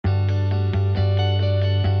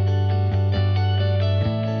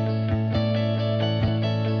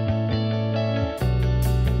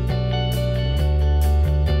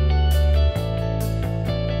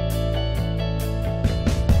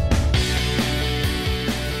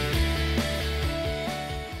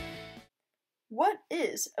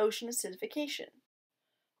is ocean acidification?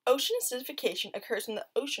 Ocean acidification occurs when the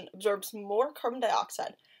ocean absorbs more carbon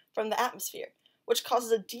dioxide from the atmosphere, which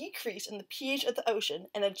causes a decrease in the pH of the ocean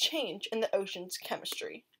and a change in the ocean's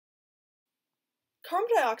chemistry. Carbon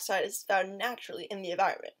dioxide is found naturally in the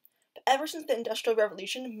environment, but ever since the Industrial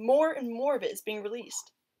Revolution, more and more of it is being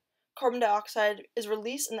released. Carbon dioxide is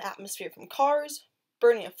released in the atmosphere from cars,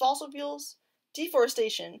 burning of fossil fuels,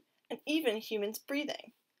 deforestation, and even humans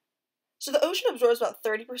breathing. So the ocean absorbs about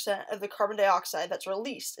 30% of the carbon dioxide that's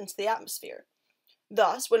released into the atmosphere.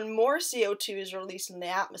 Thus, when more CO2 is released in the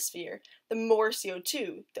atmosphere, the more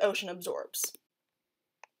CO2 the ocean absorbs.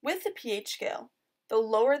 With the pH scale, the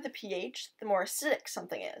lower the pH, the more acidic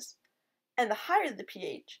something is, and the higher the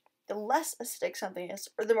pH, the less acidic something is,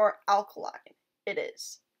 or the more alkaline it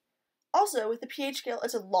is. Also, with the pH scale,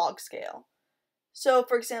 it's a log scale. So,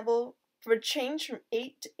 for example, from a change from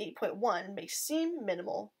 8 to 8.1 may seem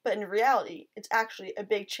minimal, but in reality, it's actually a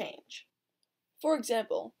big change. For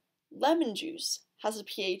example, lemon juice has a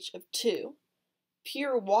pH of 2,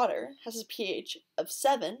 pure water has a pH of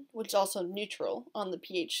 7, which is also neutral on the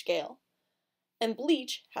pH scale, and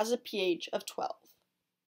bleach has a pH of 12.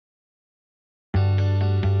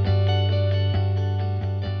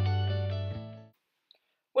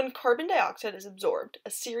 When carbon dioxide is absorbed,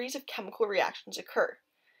 a series of chemical reactions occur.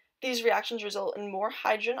 These reactions result in more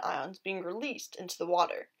hydrogen ions being released into the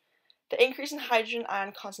water. The increase in hydrogen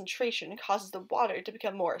ion concentration causes the water to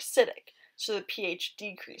become more acidic, so the pH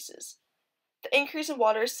decreases. The increase in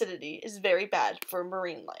water acidity is very bad for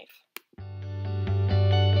marine life.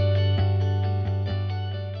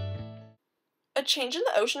 A change in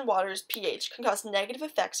the ocean water's pH can cause negative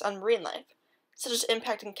effects on marine life, such as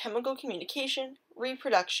impacting chemical communication,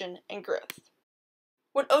 reproduction, and growth.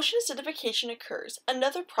 When ocean acidification occurs,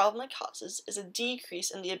 another problem it causes is a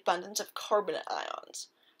decrease in the abundance of carbonate ions.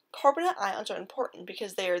 Carbonate ions are important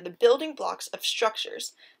because they are the building blocks of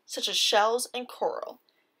structures, such as shells and coral.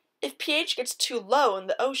 If pH gets too low in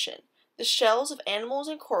the ocean, the shells of animals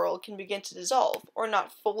and coral can begin to dissolve or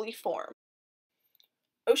not fully form.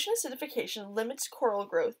 Ocean acidification limits coral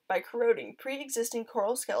growth by corroding pre-existing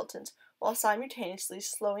coral skeletons while simultaneously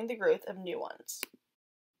slowing the growth of new ones.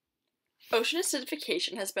 Ocean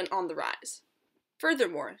acidification has been on the rise.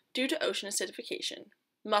 Furthermore, due to ocean acidification,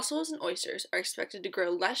 mussels and oysters are expected to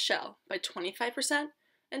grow less shell by 25%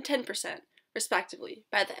 and 10%, respectively,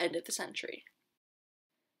 by the end of the century.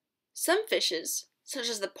 Some fishes, such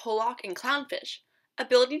as the pollock and clownfish,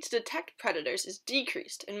 ability to detect predators is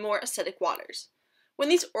decreased in more acidic waters. When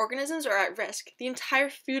these organisms are at risk, the entire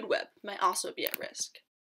food web might also be at risk.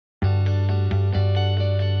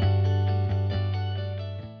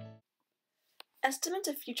 Estimates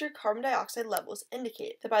of future carbon dioxide levels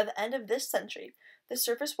indicate that by the end of this century, the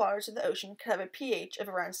surface waters of the ocean could have a pH of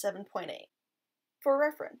around 7.8. For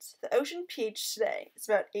reference, the ocean pH today is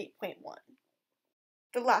about 8.1.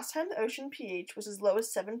 The last time the ocean pH was as low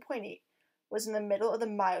as 7.8 was in the middle of the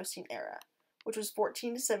Miocene era, which was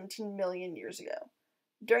 14 to 17 million years ago.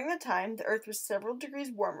 During that time, the Earth was several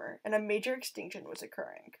degrees warmer and a major extinction was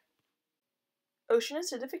occurring. Ocean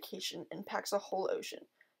acidification impacts the whole ocean,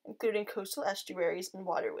 including coastal estuaries and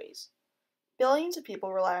waterways. Billions of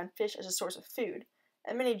people rely on fish as a source of food,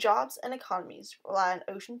 and many jobs and economies rely on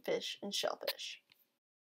ocean fish and shellfish.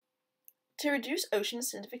 To reduce ocean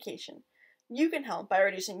acidification, you can help by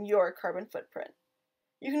reducing your carbon footprint.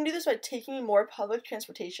 You can do this by taking more public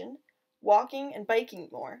transportation, walking and biking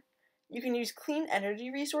more. You can use clean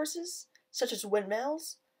energy resources, such as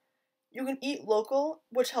windmills. You can eat local,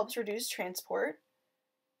 which helps reduce transport.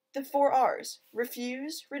 The 4 R's: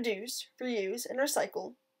 refuse, reduce, reuse, and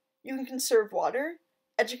recycle. You can conserve water,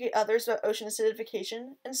 educate others about ocean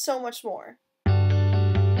acidification, and so much more.